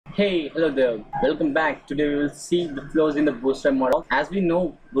Hey, hello there. Welcome back. Today we will see the flows in the Bootstrap model. As we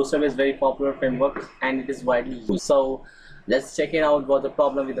know, Bootstrap is very popular framework and it is widely used. So let's check it out what the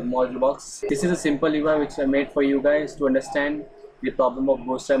problem with the model box. This is a simple UI which I made for you guys to understand the problem of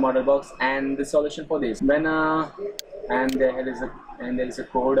Bootstrap model box and the solution for this. There is a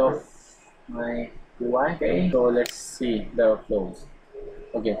code of my UI. Okay, so let's see the flows.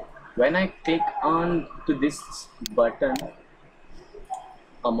 Okay, when I click on to this button,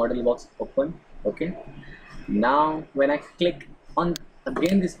 a model box open. Okay, now when I click on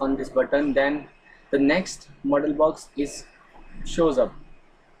this button, then the next model box is shows up,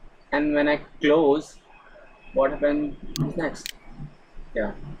 and when I close, what happens next?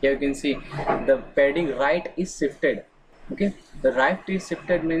 Yeah, here you can see the padding right is shifted. Okay, the right is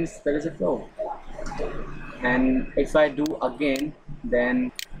shifted means there is a flow, and if I do again,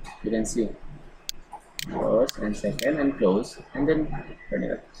 then you can see first and second and close, and then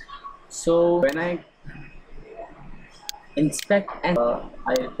so when I inspect and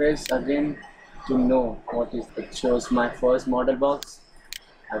I press again to know what is it. Shows my first model box.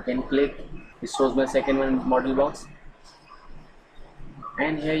 I can click, it shows my second one model box,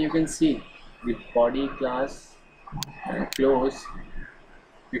 and here you can see the body class and close.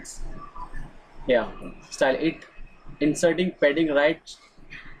 It's here style it inserting padding right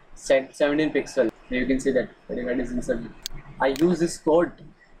set 17 pixel. You can see that padding right is inserted. I use this code.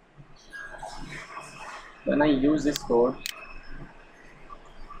 When I use this code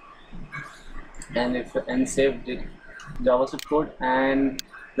and save the JavaScript code and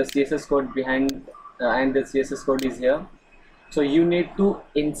the CSS code behind and the CSS code is here, so you need to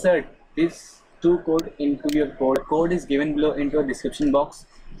insert this two code into your code. The code is given below into a description box.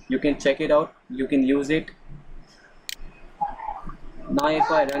 You can check it out, you can use it. Now if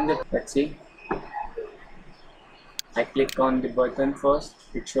I run the, let's see, I click on the button first,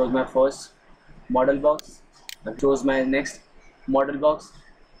 it shows my first model box, it shows my next model box,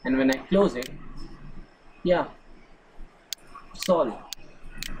 and when I close it, yeah, solve.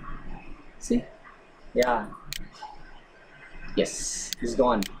 See, yeah, yes, it's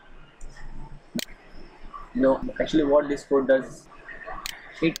gone. No, actually what this code does,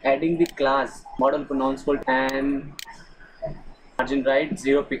 it adding the class model pronounce code and margin right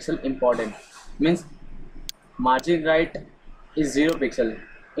 0 pixel important, means margin right is 0 pixel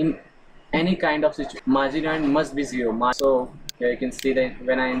in any kind of situation. Margin right must be 0. So here you can see that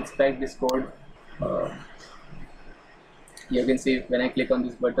when I inspect this code, you can see when I click on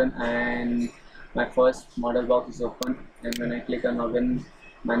this button and my first model box is open, and when I click on again,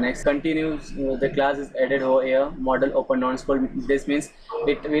 my next continues. The class is added over here, model open non-scroll. This means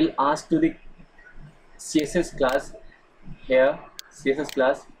it will ask to the CSS class here, CSS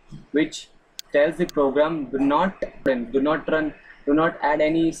class, which tells the program do not add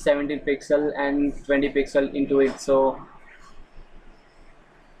any 17 pixel and 20 pixel into it. So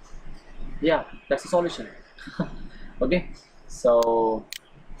yeah, that's the solution. Okay, so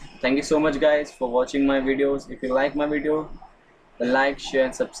thank you so much guys for watching my videos. If you like my video, then like, share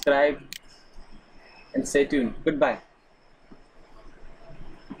and subscribe, and stay tuned. Goodbye.